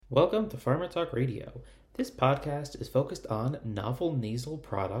Welcome to Pharma Talk Radio. This podcast is focused on novel nasal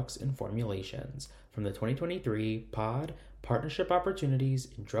products and formulations from the 2023 POD Partnership Opportunities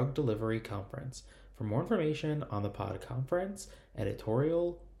in Drug Delivery Conference. For more information on the POD conference,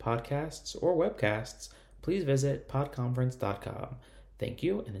 editorial, podcasts, or webcasts, please visit podconference.com. Thank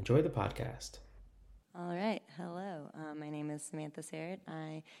you and enjoy the podcast. All right. Hello. My name is Samantha Sarrett.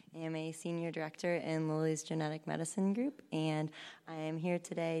 I am a senior director in Lilly's Genetic Medicine Group, and I am here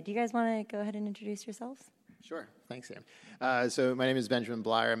today. Do you guys want to go ahead and introduce yourselves? Sure. Thanks, Sam. So my name is Benjamin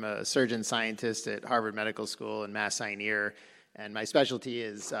Blyer. I'm a surgeon scientist at Harvard Medical School and Mass Eye and Ear, and my specialty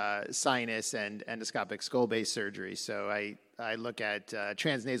is sinus and endoscopic skull-based surgery. So I look at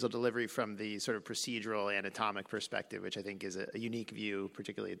transnasal delivery from the sort of procedural anatomic perspective, which I think is a unique view,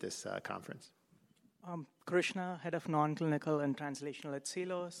 particularly at this conference. Krishna, head of non-clinical and translational at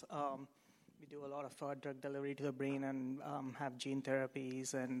Celos. We do a lot of drug delivery to the brain and have gene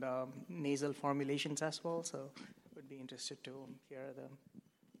therapies and nasal formulations as well, so would be interested to hear them.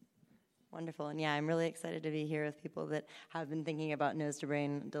 Wonderful. And yeah, I'm really excited to be here with people that have been thinking about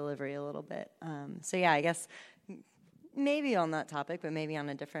nose-to-brain delivery a little bit. So yeah, I guess maybe on that topic, but maybe on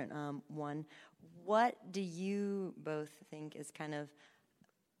a different one. What do you both think is kind of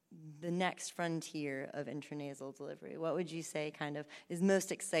the next frontier of intranasal delivery? What would you say kind of is most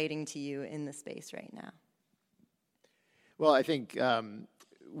exciting to you in the space right now? Well, I think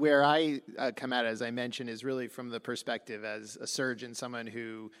where I come at it, as I mentioned, is really from the perspective as a surgeon, someone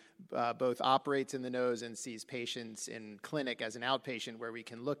who both operates in the nose and sees patients in clinic as an outpatient, where we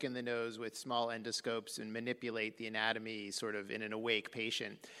can look in the nose with small endoscopes and manipulate the anatomy sort of in an awake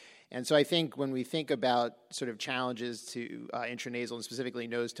patient. And so I think when we think about sort of challenges to intranasal and specifically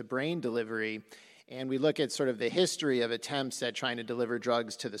nose-to-brain delivery, and we look at sort of the history of attempts at trying to deliver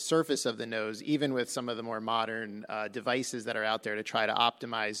drugs to the surface of the nose, even with some of the more modern devices that are out there to try to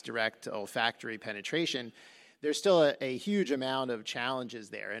optimize direct olfactory penetration, there's still a huge amount of challenges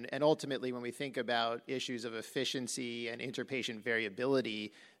there. And ultimately, when we think about issues of efficiency and interpatient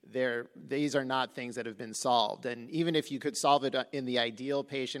variability, these are not things that have been solved. And even if you could solve it in the ideal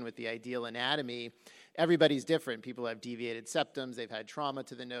patient with the ideal anatomy, everybody's different. People have deviated septums, they've had trauma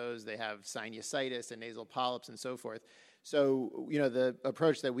to the nose, they have sinusitis and nasal polyps and so forth. So, the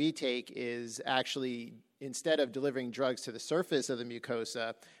approach that we take is actually, instead of delivering drugs to the surface of the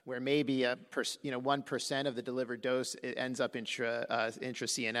mucosa, where maybe 1% of the delivered dose ends up intra-CNS,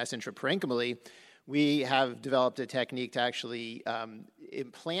 intraparenchymally, we have developed a technique to actually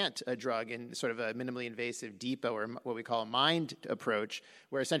implant a drug in sort of a minimally invasive depot, or what we call a MIND approach,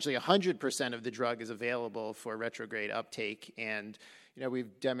 where essentially 100% of the drug is available for retrograde uptake. And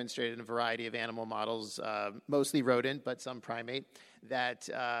we've demonstrated in a variety of animal models, mostly rodent, but some primate, that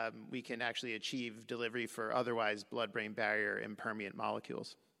we can actually achieve delivery for otherwise blood-brain barrier impermeant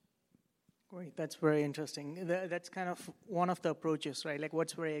molecules. Great, that's very interesting. That's kind of one of the approaches, right? Like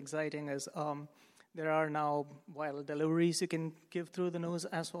what's very exciting is there are now viral deliveries you can give through the nose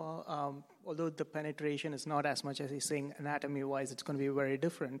as well. Although the penetration is not as much as he's saying anatomy-wise, it's going to be very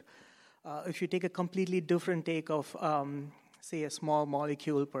different. If you take a completely different take of say a small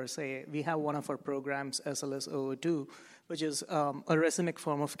molecule per se, we have one of our programs, SLS-002, which is a racemic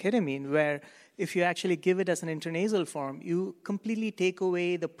form of ketamine, where if you actually give it as an intranasal form, you completely take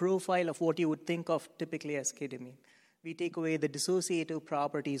away the profile of what you would think of typically as ketamine. We take away the dissociative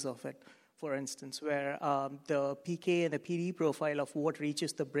properties of it, for instance, where the PK and the PD profile of what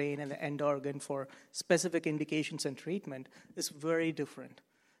reaches the brain and the end organ for specific indications and treatment is very different.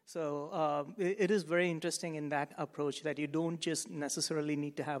 So it is very interesting in that approach that you don't just necessarily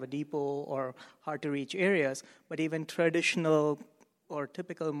need to have a depot or hard-to-reach areas, but even traditional or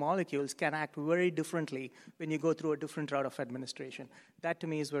typical molecules can act very differently when you go through a different route of administration. That, to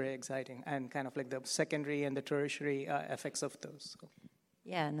me, is very exciting and kind of like the secondary and the tertiary effects of those. So.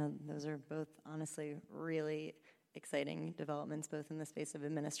 Yeah, no, those are both honestly really exciting developments, both in the space of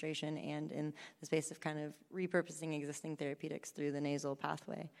administration and in the space of kind of repurposing existing therapeutics through the nasal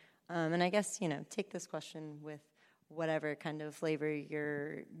pathway. And I guess, take this question with whatever kind of flavor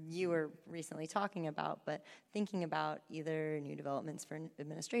you were recently talking about, but thinking about either new developments for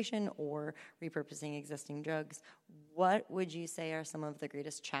administration or repurposing existing drugs, what would you say are some of the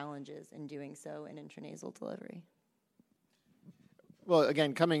greatest challenges in doing so in intranasal delivery? Well,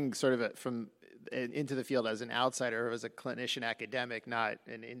 again, coming sort of from into the field as an outsider, or as a clinician academic, not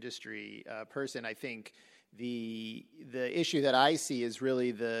an industry person, I think the issue that I see is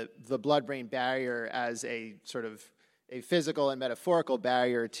really the blood-brain barrier as a sort of a physical and metaphorical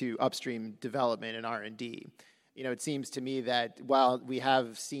barrier to upstream development and R&D. it seems to me that while we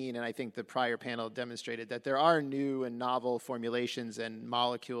have seen, and I think the prior panel demonstrated, that there are new and novel formulations and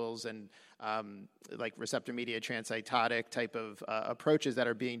molecules and like receptor-mediated transcytotic type of approaches that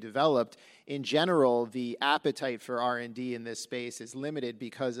are being developed, in general, the appetite for R&D in this space is limited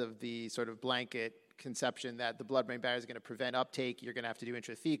because of the sort of blanket conception that the blood-brain barrier is going to prevent uptake. You're going to have to do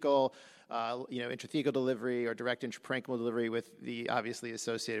intrathecal, intrathecal delivery or direct intraparenchymal delivery with the obviously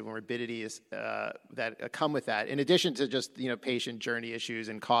associated morbidities that come with that, in addition to just, patient journey issues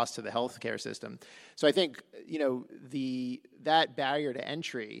and cost to the healthcare system. So I think, that barrier to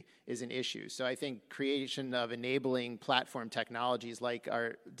entry is an issue. So I think creation of enabling platform technologies like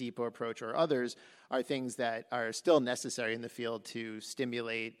our depot approach or others are things that are still necessary in the field to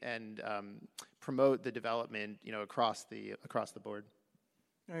stimulate and promote the development, across the board.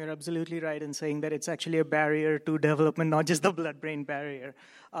 You're absolutely right in saying that it's actually a barrier to development, not just the blood-brain barrier.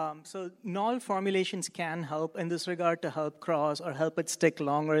 So novel formulations can help in this regard to help cross or help it stick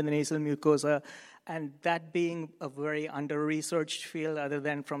longer in the nasal mucosa. And that being a very under-researched field other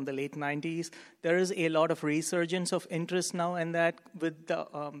than from the late 90s, there is a lot of resurgence of interest now in that with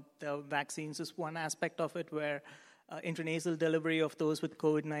the vaccines is one aspect of it where intranasal delivery of those with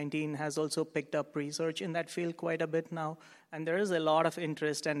COVID-19 has also picked up research in that field quite a bit now. And there is a lot of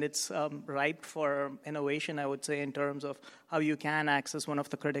interest, and it's ripe for innovation, I would say, in terms of how you can access one of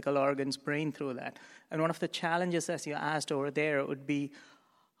the critical organs, brain, through that. And one of the challenges, as you asked over there, would be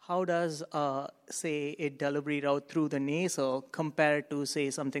how does, say, a delivery route through the nasal compare to, say,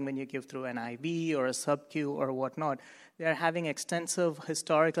 something when you give through an IV or a sub-Q or whatnot? They're having extensive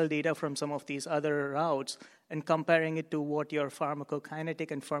historical data from some of these other routes and comparing it to what your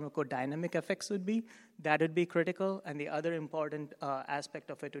pharmacokinetic and pharmacodynamic effects would be. That would be critical. And the other important aspect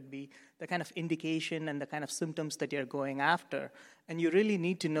of it would be the kind of indication and the kind of symptoms that you're going after. And you really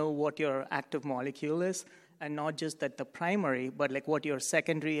need to know what your active molecule is, and not just that the primary, but like what your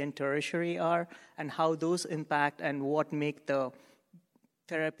secondary and tertiary are, and how those impact and what make the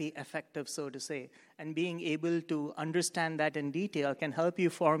therapy effective, so to say. And being able to understand that in detail can help you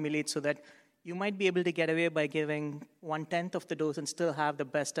formulate so that you might be able to get away by giving 1/10 of the dose and still have the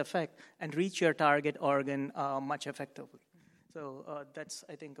best effect and reach your target organ much effectively. So that's,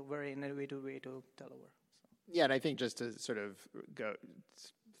 I think, a very innovative way to deliver. Yeah, and I think just to sort of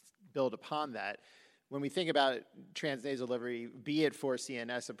build upon that, when we think about transnasal delivery, be it for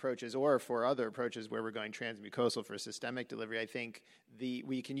CNS approaches or for other approaches where we're going transmucosal for systemic delivery, I think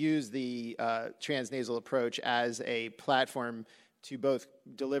we can use the transnasal approach as a platform to both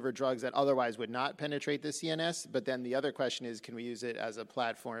deliver drugs that otherwise would not penetrate the CNS, but then the other question is, can we use it as a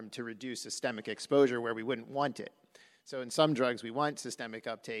platform to reduce systemic exposure where we wouldn't want it? So in some drugs, we want systemic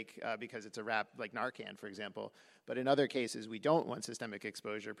uptake because it's a like Narcan, for example. But in other cases, we don't want systemic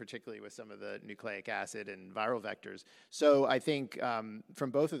exposure, particularly with some of the nucleic acid and viral vectors. So I think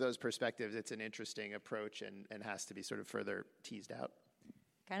from both of those perspectives, it's an interesting approach and has to be sort of further teased out.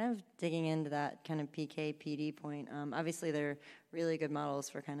 Kind of digging into that kind of PK/PD point, obviously they're really good models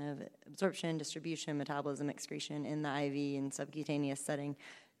for kind of absorption, distribution, metabolism, excretion in the IV and subcutaneous setting.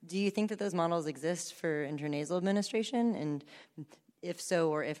 Do you think that those models exist for intranasal administration? And if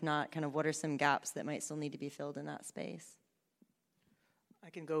so, or if not, kind of what are some gaps that might still need to be filled in that space? I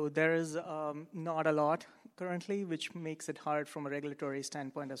can go. There is not a lot currently, which makes it hard from a regulatory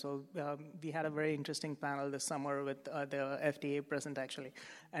standpoint as well. We had a very interesting panel this summer with the FDA present, actually,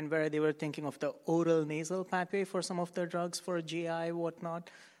 and where they were thinking of the oral nasal pathway for some of their drugs for GI,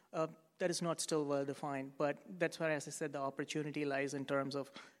 whatnot. That is not still well defined, but that's where, as I said, the opportunity lies in terms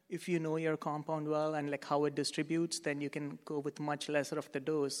of if you know your compound well and like how it distributes, then you can go with much lesser of the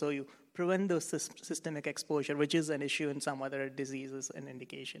dose. So you prevent those systemic exposure, which is an issue in some other diseases and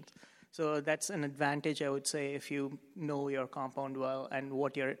indications. So that's an advantage, I would say, if you know your compound well and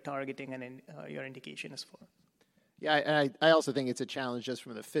what you're targeting and your indication is for. Yeah, and I also think it's a challenge just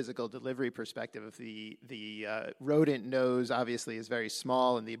from the physical delivery perspective. The rodent nose obviously is very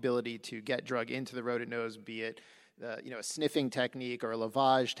small, and the ability to get drug into the rodent nose, be it a sniffing technique or a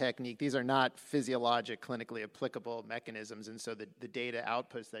lavage technique, these are not physiologic, clinically applicable mechanisms, and so the data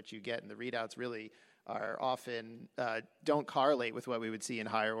outputs that you get and the readouts really are often don't correlate with what we would see in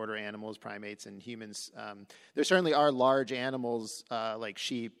higher order animals, primates, and humans. There certainly are large animals like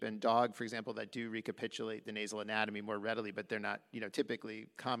sheep and dog, for example, that do recapitulate the nasal anatomy more readily, but they're not typically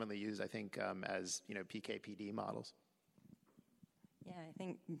commonly used, I think, as PK/PD models. Yeah, I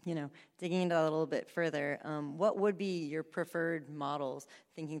think, digging into that a little bit further, what would be your preferred models,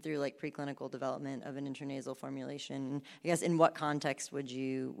 thinking through like preclinical development of an intranasal formulation? I guess in what context would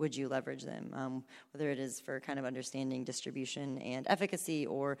you leverage them, whether it is for kind of understanding distribution and efficacy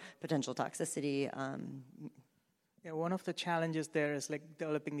or potential toxicity? Yeah, one of the challenges there is like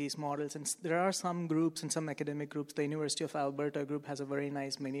developing these models, and there are some groups and some academic groups. The University of Alberta group has a very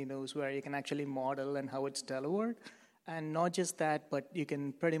nice mini nose where you can actually model and how it's delivered. And not just that, but you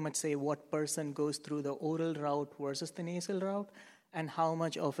can pretty much say what person goes through the oral route versus the nasal route, and how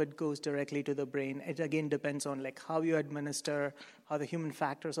much of it goes directly to the brain. It again depends on like how you administer, how the human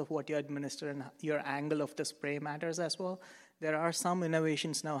factors of what you administer, and your angle of the spray matters as well. There are some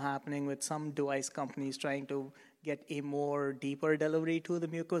innovations now happening with some device companies trying to get a more deeper delivery to the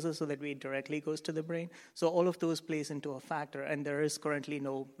mucosa so that it directly goes to the brain. So all of those plays into a factor, and there is currently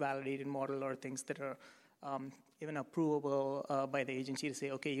no validated model or things that are even approvable by the agency to say,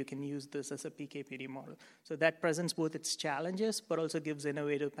 okay, you can use this as a PK/PD model. So that presents both its challenges, but also gives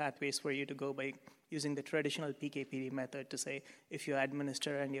innovative pathways for you to go by using the traditional PK/PD method to say, if you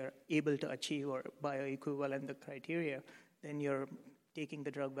administer and you're able to achieve or bioequivalent the criteria, then you're taking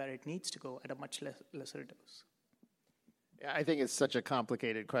the drug where it needs to go at a much lesser dose. Yeah, I think it's such a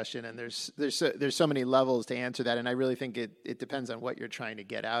complicated question, and there's so many levels to answer that, and I really think it depends on what you're trying to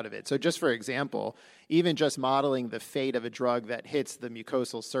get out of it. So just for example, even just modeling the fate of a drug that hits the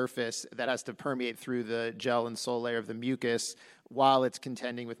mucosal surface that has to permeate through the gel and sole layer of the mucus while it's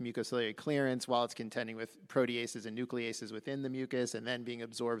contending with mucociliary clearance, while it's contending with proteases and nucleases within the mucus, and then being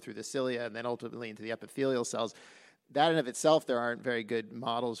absorbed through the cilia, and then ultimately into the epithelial cells. That in of itself, there aren't very good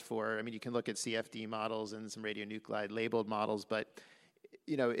models for. I mean, you can look at CFD models and some radionuclide labeled models, but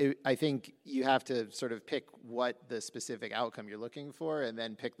I think you have to sort of pick what the specific outcome you're looking for, and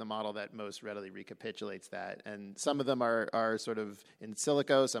then pick the model that most readily recapitulates that. And some of them are sort of in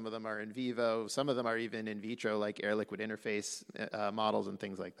silico, some of them are in vivo, some of them are even in vitro, like air-liquid interface models and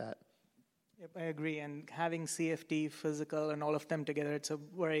things like that. Yep, I agree. And having CFD, physical, and all of them together, it's a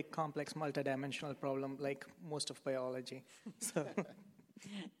very complex, multidimensional problem, like most of biology. So,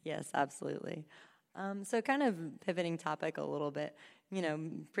 yes, absolutely. So kind of pivoting topic a little bit,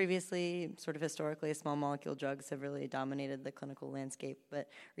 previously, sort of historically, small molecule drugs have really dominated the clinical landscape, but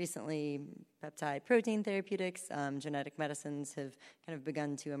recently peptide protein therapeutics, genetic medicines have kind of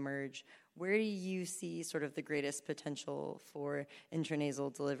begun to emerge. Where do you see sort of the greatest potential for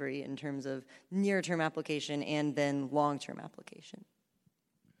intranasal delivery in terms of near-term application and then long-term application?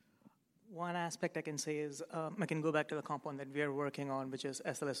 one aspect I can say is I can go back to the compound that we are working on, which is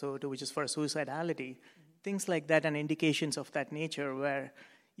SLSO2, which is for suicidality. Things like that and indications of that nature where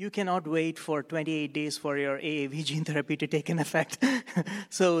you cannot wait for 28 days for your AAV gene therapy to take an effect.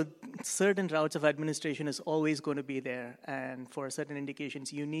 So certain routes of administration is always going to be there. And for certain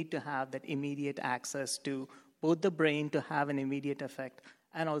indications, you need to have that immediate access to both the brain to have an immediate effect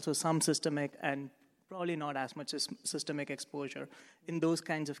and also some systemic and probably not as much as systemic exposure. In those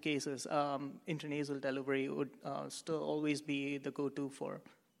kinds of cases, intranasal delivery would still always be the go-to for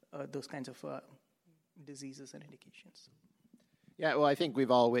those kinds of diseases and indications. Yeah, well, I think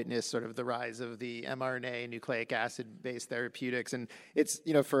we've all witnessed sort of the rise of the mRNA nucleic acid-based therapeutics, and it's,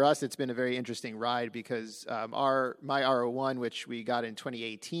 you know, for us, it's been a very interesting ride because my R01, which we got in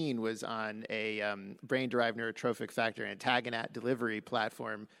 2018, was on a brain-derived neurotrophic factor antagonist delivery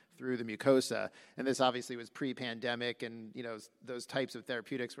platform through the mucosa, and this obviously was pre-pandemic, and you know those types of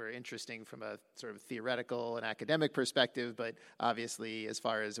therapeutics were interesting from a sort of theoretical and academic perspective, but obviously, as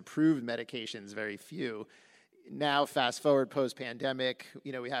far as approved medications, very few. Now, fast forward post-pandemic,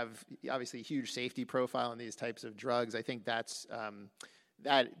 you know, we have obviously a huge safety profile in these types of drugs. I think that's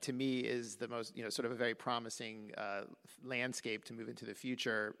that to me is the most, you know, sort of a very promising landscape to move into the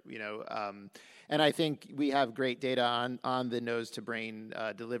future, you know, and I think we have great data on the nose-to-brain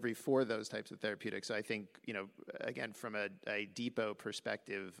delivery for those types of therapeutics. So I think, you know, again, from a depot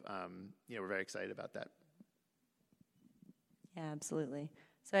perspective, you know, we're very excited about that. Yeah, absolutely.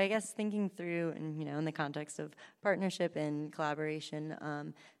 So I guess thinking through, and you know, in the context of partnership and collaboration,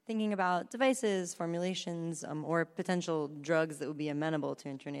 thinking about devices, formulations, or potential drugs that would be amenable to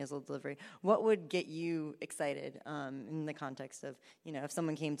intranasal delivery, what would get you excited in the context of, you know, if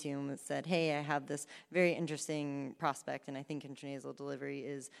someone came to you and said, hey, I have this very interesting prospect and I think intranasal delivery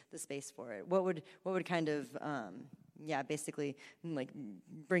is the space for it. What would kind of, basically like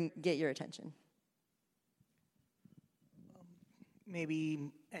get your attention? Maybe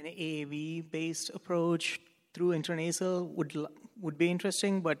an AAV-based approach through intranasal would be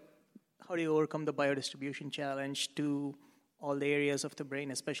interesting, but how do you overcome the biodistribution challenge to all the areas of the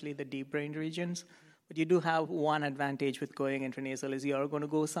brain, especially the deep brain regions? But you do have one advantage with going intranasal is you are going to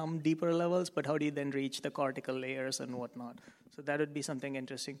go some deeper levels, but how do you then reach the cortical layers and whatnot? So that would be something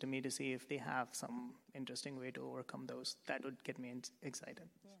interesting to me to see if they have some interesting way to overcome those. That would get me excited.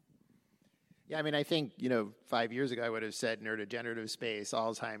 Yeah. Yeah, I mean, I think, 5 years ago I would have said neurodegenerative space,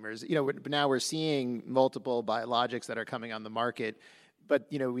 Alzheimer's. But now we're seeing multiple biologics that are coming on the market. But,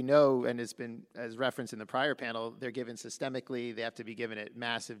 we know, and it's been, as referenced in the prior panel, they're given systemically. They have to be given at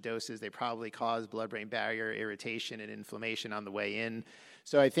massive doses. They probably cause blood-brain barrier irritation and inflammation on the way in.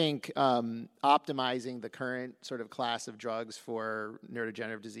 So I think optimizing the current sort of class of drugs for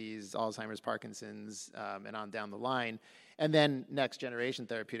neurodegenerative disease, Alzheimer's, Parkinson's, and on down the line, and then next generation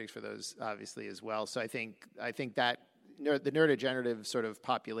therapeutics for those obviously as well. So I think that the neurodegenerative sort of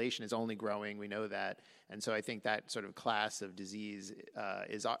population is only growing. We know that, and so I think that sort of class of disease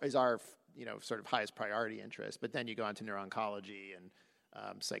is our sort of highest priority interest. But then you go on to neuro-oncology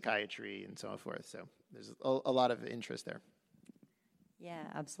and psychiatry and so forth. So there's a lot of interest there. Yeah,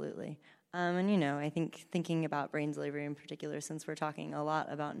 absolutely. And, I think thinking about brain delivery in particular, since we're talking a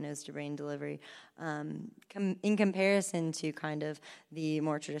lot about nose-to-brain delivery, in comparison to kind of the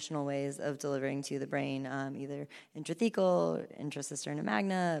more traditional ways of delivering to the brain, either intrathecal, intracisterna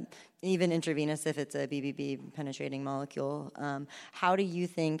magna, even intravenous if it's a BBB penetrating molecule, how do you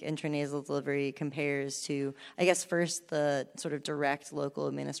think intranasal delivery compares to, I guess, first the sort of direct local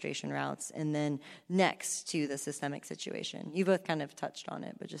administration routes, and then next to the systemic situation? You both kind of touched on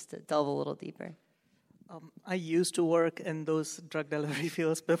it, but just to delve a little deeper. I used to work in those drug delivery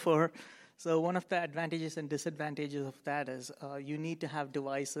fields before. So one of the advantages and disadvantages of that is you need to have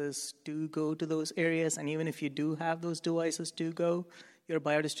devices to go to those areas. And even if you do have those devices to go, your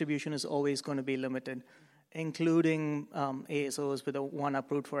biodistribution is always going to be limited, including ASOs with one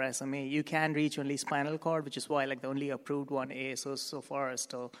approved for SMA. You can reach only spinal cord, which is why the only approved one ASOs so far is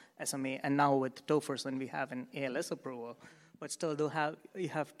still SMA. And now with tofersen, we have an ALS approval. But still, you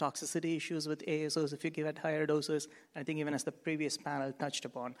have toxicity issues with ASOs if you give at higher doses. I think even as the previous panel touched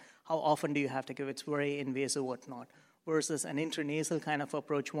upon, how often do you have to give? It's very invasive, whatnot. Versus an intranasal kind of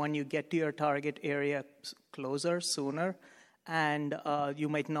approach, one, you get to your target area closer, sooner, and you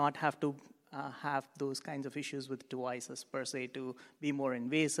might not have to have those kinds of issues with devices per se to be more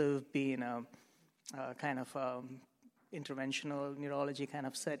invasive, be in a kind of interventional neurology kind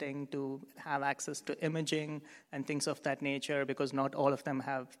of setting, to have access to imaging and things of that nature, because not all of them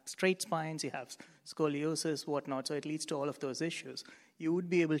have straight spines, you have scoliosis, whatnot, so it leads to all of those issues. You would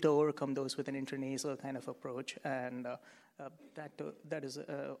be able to overcome those with an intranasal kind of approach, and that is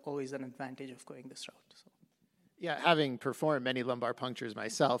always an advantage of going this route. So. Yeah, having performed many lumbar punctures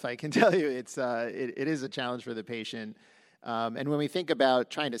myself, I can tell you it is a challenge for the patient. And when we think about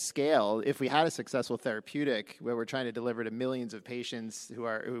trying to scale, if we had a successful therapeutic where we're trying to deliver to millions of patients who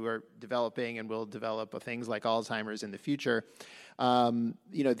are developing and will develop things like Alzheimer's in the future,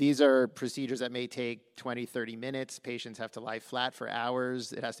 these are procedures that may take 20, 30 minutes. Patients have to lie flat for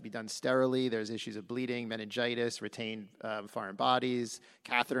hours. It has to be done sterilely. There's issues of bleeding, meningitis, retained foreign bodies,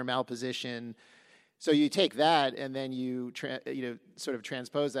 catheter malposition. So you take that and then you sort of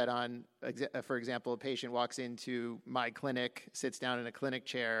transpose that on, for example, a patient walks into my clinic, sits down in a clinic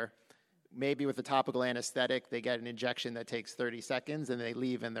chair, maybe with a topical anesthetic, they get an injection that takes 30 seconds and they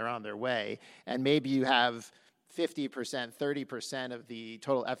leave and they're on their way. And maybe you have 50%, 30% of the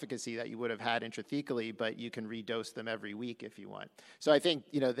total efficacy that you would have had intrathecally, but you can redose them every week if you want. So I think,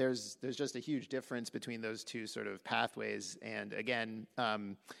 there's just a huge difference between those two sort of pathways. And again,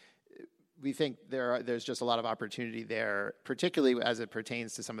 we think there's just a lot of opportunity there, particularly as it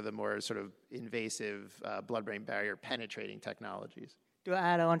pertains to some of the more sort of invasive blood-brain barrier penetrating technologies. To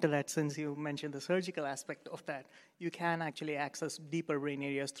add on to that, since you mentioned the surgical aspect of that, you can actually access deeper brain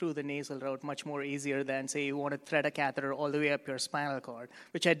areas through the nasal route much more easier than, say, you want to thread a catheter all the way up your spinal cord,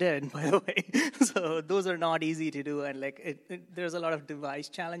 which I did, by the way. So those are not easy to do, and there's a lot of device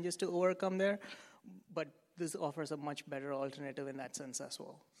challenges to overcome there, but this offers a much better alternative in that sense as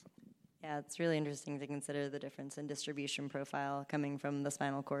well. Yeah, it's really interesting to consider the difference in distribution profile coming from the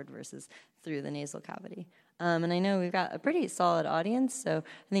spinal cord versus through the nasal cavity. And I know we've got a pretty solid audience, so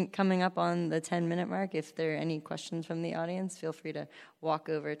I think coming up on the 10-minute mark, if there are any questions from the audience, feel free to walk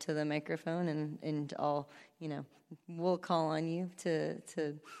over to the microphone and I'll, we'll call on you to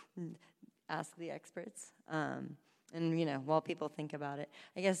ask the experts. And, while people think about it,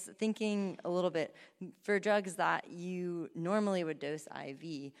 I guess thinking a little bit, for drugs that you normally would dose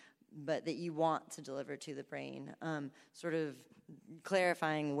IV, but that you want to deliver to the brain, sort of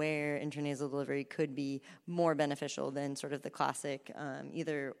clarifying where intranasal delivery could be more beneficial than sort of the classic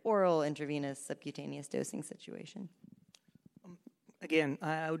either oral, intravenous, subcutaneous dosing situation. Again,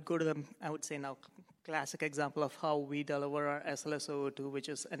 I would say now, classic example of how we deliver our SLS002, which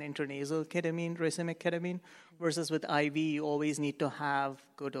is an intranasal ketamine, racemic ketamine, versus with IV, you always need to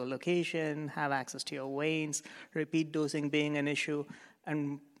go to a location, have access to your veins, repeat dosing being an issue,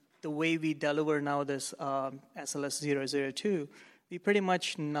 and the way we deliver now this SLS-002, we pretty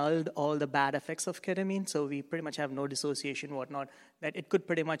much nulled all the bad effects of ketamine, so we pretty much have no dissociation, whatnot, that it could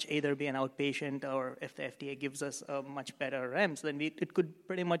pretty much either be an outpatient, or if the FDA gives us a much better REMS, then it could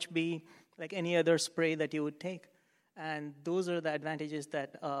pretty much be like any other spray that you would take. And those are the advantages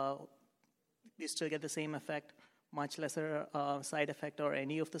that you still get the same effect, much lesser side effect or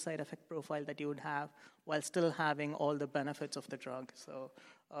any of the side effect profile that you would have, while still having all the benefits of the drug. So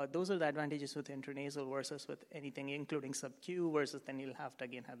those are the advantages with intranasal versus with anything, including sub-Q, versus then you'll have to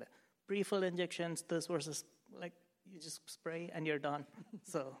again have the pre-fill injections, this versus like you just spray and you're done.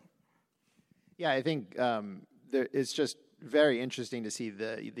 So, yeah, I think it's just very interesting to see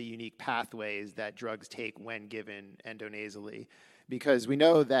the unique pathways that drugs take when given endonasally, because we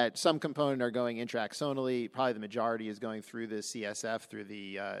know that some component are going intraaxonally. Probably the majority is going through the CSF, through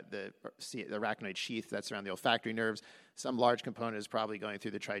the arachnoid sheath that's around the olfactory nerves. Some large component is probably going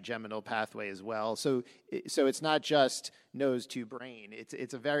through the trigeminal pathway as well. So it's not just nose to brain.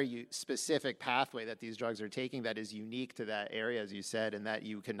 It's a very specific pathway that these drugs are taking that is unique to that area, as you said, and that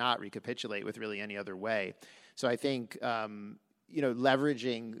you cannot recapitulate with really any other way. So I think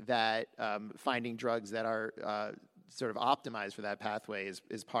leveraging that, finding drugs that are sort of optimized for that pathway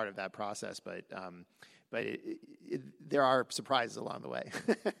is part of that process. But there are surprises along the way.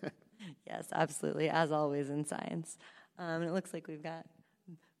 Yes, absolutely, as always in science. And it looks like we've got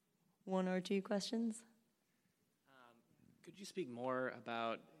one or two questions. Could you speak more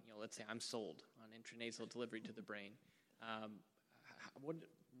about, let's say I'm sold on intranasal delivery to the brain. What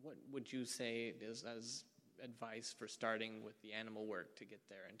would you say is as advice for starting with the animal work to get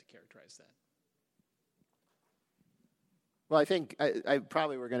there and to characterize that? Well, I think I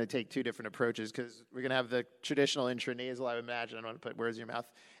probably we're going to take two different approaches, because we're going to have the traditional intranasal, I would imagine. I don't want to put words in your mouth.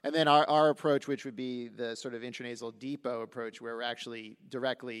 And then our approach, which would be the sort of intranasal depot approach, where we're actually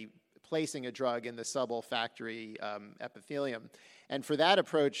directly placing a drug in the subolfactory epithelium. And for that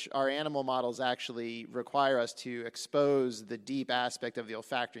approach, our animal models actually require us to expose the deep aspect of the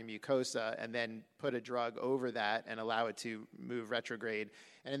olfactory mucosa and then put a drug over that and allow it to move retrograde.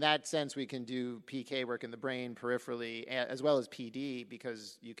 And in that sense, we can do PK work in the brain peripherally, as well as PD,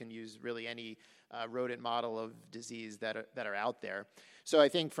 because you can use really any rodent model of disease that are out there. So I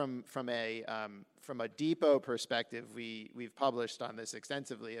think from a depot perspective, we've published on this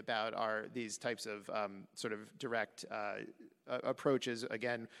extensively about these types of sort of direct approaches,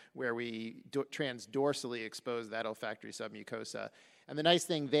 again, where we transdorsally expose that olfactory submucosa. And the nice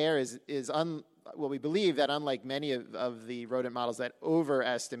thing there is we believe that unlike many of the rodent models that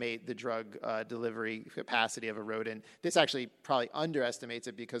overestimate the drug delivery capacity of a rodent, this actually probably underestimates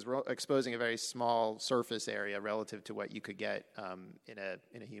it, because we're exposing a very small surface area relative to what you could get in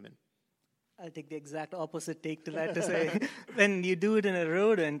a human. I'll take the exact opposite take to that to say, when you do it in a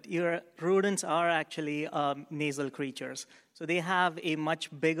rodent, rodents are actually nasal creatures. So they have a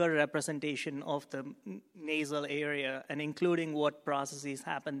much bigger representation of the nasal area, and including what processes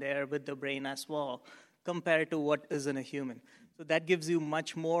happen there with the brain as well, compared to what is in a human. So that gives you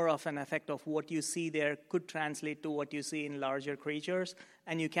much more of an effect of what you see there could translate to what you see in larger creatures,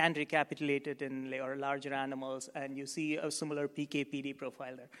 and you can recapitulate it in larger animals, and you see a similar PK-PD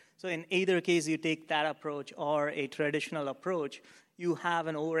profile there. So in either case, you take that approach or a traditional approach, you have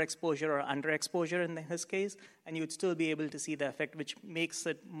an overexposure or underexposure in his case, and you'd still be able to see the effect, which makes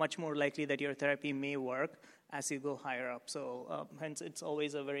it much more likely that your therapy may work as you go higher up. So hence, it's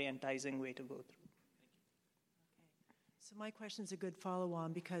always a very enticing way to go through. So my question is a good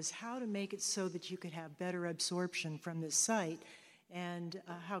follow-on, because how to make it so that you could have better absorption from this site, and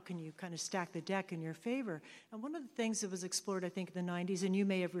how can you kind of stack the deck in your favor? And one of the things that was explored, I think, in the 90s, and you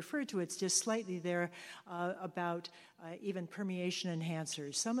may have referred to it just slightly there, about even permeation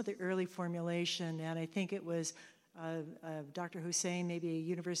enhancers. Some of the early formulation, and I think it was Dr. Hussein, maybe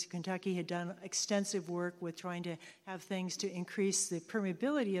University of Kentucky, had done extensive work with trying to have things to increase the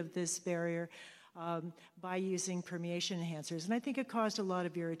permeability of this barrier by using permeation enhancers. And I think it caused a lot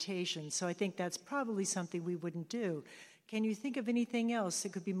of irritation. So I think that's probably something we wouldn't do. Can you think of anything else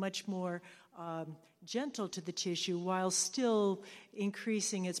that could be much more gentle to the tissue while still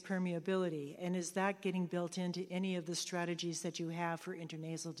increasing its permeability? And is that getting built into any of the strategies that you have for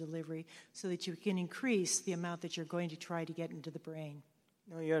intranasal delivery so that you can increase the amount that you're going to try to get into the brain?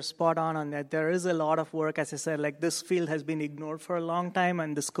 No, you're spot on that. There is a lot of work, as I said, like this field has been ignored for a long time,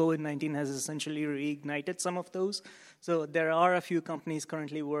 and this COVID-19 has essentially reignited some of those. So there are a few companies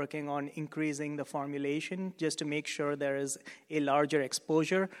currently working on increasing the formulation just to make sure there is a larger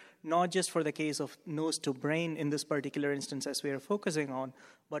exposure, not just for the case of nose to brain in this particular instance as we are focusing on,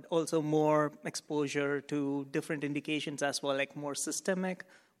 but also more exposure to different indications as well, like more systemic,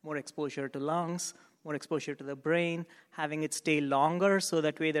 more exposure to lungs, more exposure to the brain, having it stay longer so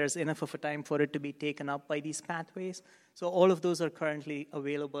that way there's enough of a time for it to be taken up by these pathways. So all of those are currently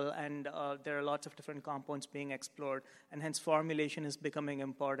available, and there are lots of different compounds being explored, and hence formulation is becoming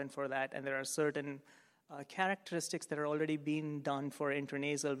important for that. And there are certain characteristics that are already being done for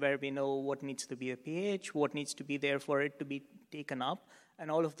intranasal where we know what needs to be a pH, what needs to be there for it to be taken up, and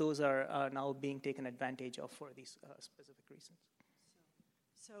all of those are now being taken advantage of for these specific reasons.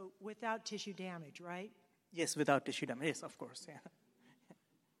 So without tissue damage, right? Yes, without tissue damage. Yes, of course. Yeah.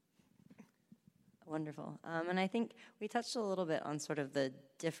 Wonderful. And I think we touched a little bit on sort of the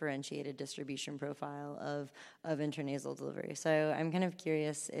differentiated distribution profile of intranasal delivery. So I'm kind of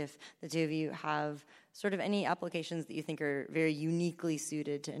curious if the two of you have sort of any applications that you think are very uniquely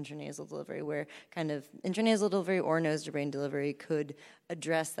suited to intranasal delivery, where kind of intranasal delivery or nose-to-brain delivery could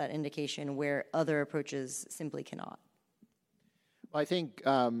address that indication where other approaches simply cannot. Well, I think,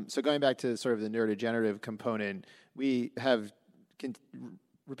 so going back to sort of the neurodegenerative component, we have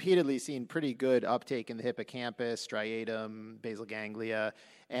repeatedly seen pretty good uptake in the hippocampus, striatum, basal ganglia,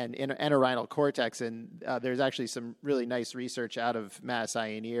 and entorhinal cortex. And there's actually some really nice research out of Mass Eye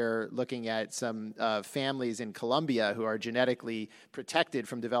and Ear looking at some families in Colombia who are genetically protected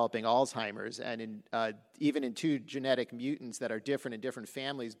from developing Alzheimer's. And even in two genetic mutants that are different in different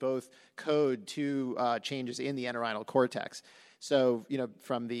families, both code two changes in the entorhinal cortex. So,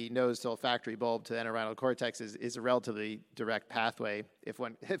 from the nose to olfactory bulb to the entorhinal cortex is a relatively direct pathway, if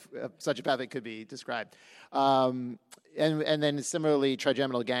such a pathway could be described. And then similarly,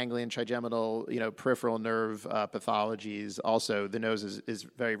 trigeminal ganglion, trigeminal, peripheral nerve pathologies. Also, the nose is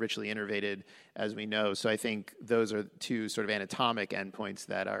very richly innervated, as we know. So I think those are two sort of anatomic endpoints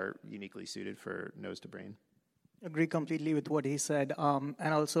that are uniquely suited for nose to brain. Agree completely with what he said. And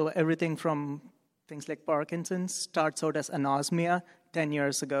also everything from things like Parkinson's starts out as anosmia 10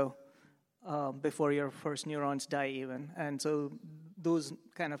 years ago, before your first neurons die even. And so those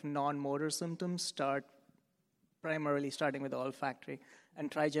kind of non-motor symptoms start primarily starting with the olfactory.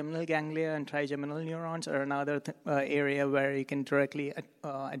 And trigeminal ganglia and trigeminal neurons are another area where you can directly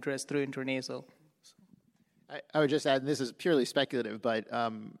address through intranasal. I would just add, and this is purely speculative, but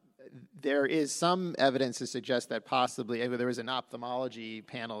there is some evidence to suggest that possibly, there was an ophthalmology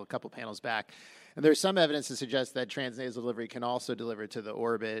panel a couple panels back, and there's some evidence to suggest that transnasal delivery can also deliver to the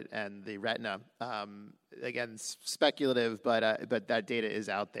orbit and the retina. Again, speculative, but that data is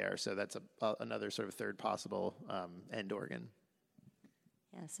out there, so that's another sort of third possible end organ.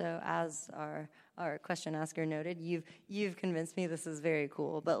 Yeah, so as our question asker noted, you've convinced me this is very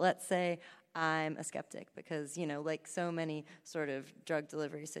cool, but let's say I'm a skeptic because, like so many sort of drug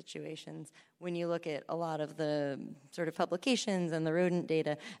delivery situations, when you look at a lot of the sort of publications and the rodent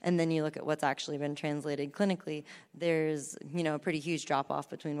data, and then you look at what's actually been translated clinically, there's, a pretty huge drop-off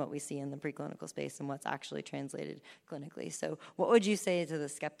between what we see in the preclinical space and what's actually translated clinically. So what would you say to the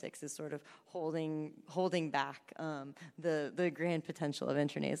skeptics is sort of holding back the grand potential of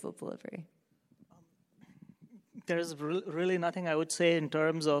intranasal delivery? There's really nothing I would say in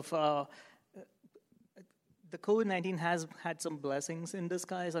terms of the COVID-19 has had some blessings in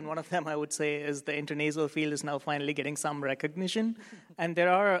disguise, and one of them I would say is the intranasal field is now finally getting some recognition. And there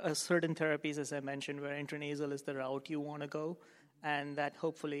are certain therapies, as I mentioned, where intranasal is the route you want to go, and that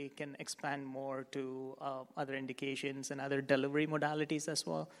hopefully can expand more to other indications and other delivery modalities as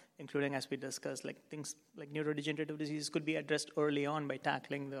well, including, as we discussed, like things like neurodegenerative disease could be addressed early on by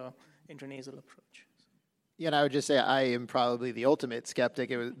tackling the intranasal approach. Yeah, and I would just say I am probably the ultimate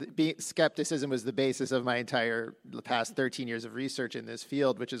skeptic. Skepticism was the basis of my the past 13 years of research in this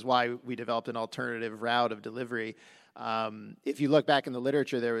field, which is why we developed an alternative route of delivery. If you look back in the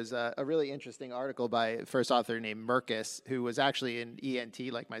literature, there was a really interesting article by a first author named Merkus, who was actually an ENT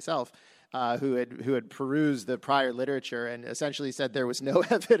like myself, who had perused the prior literature and essentially said there was no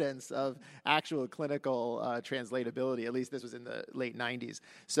evidence of actual clinical translatability. At least this was in the late 90s.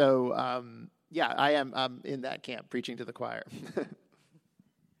 So, yeah, I am in that camp, preaching to the choir.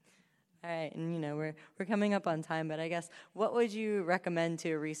 All right, and we're coming up on time, but I guess what would you recommend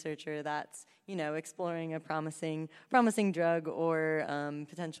to a researcher that's exploring a promising drug or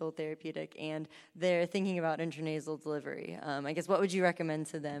potential therapeutic, and they're thinking about intranasal delivery? I guess what would you recommend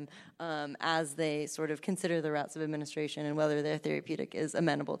to them as they sort of consider the routes of administration and whether their therapeutic is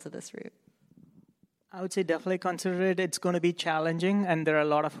amenable to this route? I would say definitely consider it. It's going to be challenging, and there are a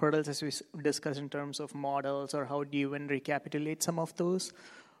lot of hurdles as we discussed in terms of models or how do you even recapitulate some of those.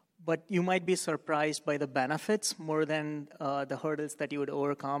 But you might be surprised by the benefits more than the hurdles that you would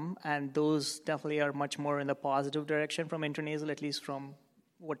overcome, and those definitely are much more in the positive direction from intranasal, at least from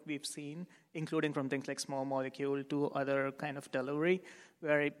what we've seen, including from things like small molecule to other kind of delivery,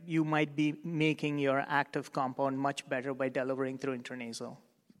 where you might be making your active compound much better by delivering through intranasal.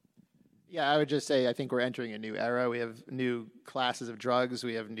 Yeah, I would just say I think we're entering a new era. We have new classes of drugs,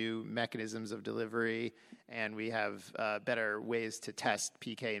 we have new mechanisms of delivery, and we have better ways to test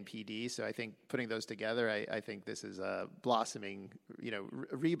PK and PD. So I think putting those together, I think this is a blossoming,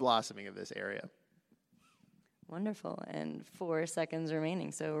 re-blossoming of this area. Wonderful. And 4 seconds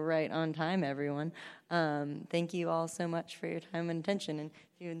remaining, so right on time, everyone. Thank you all so much for your time and attention. And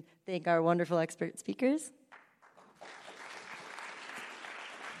if you thank our wonderful expert speakers.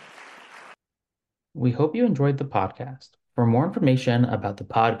 We hope you enjoyed the podcast. For more information about the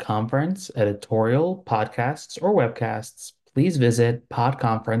Pod Conference, editorial, podcasts, or webcasts, please visit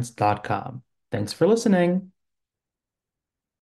podconference.com. Thanks for listening.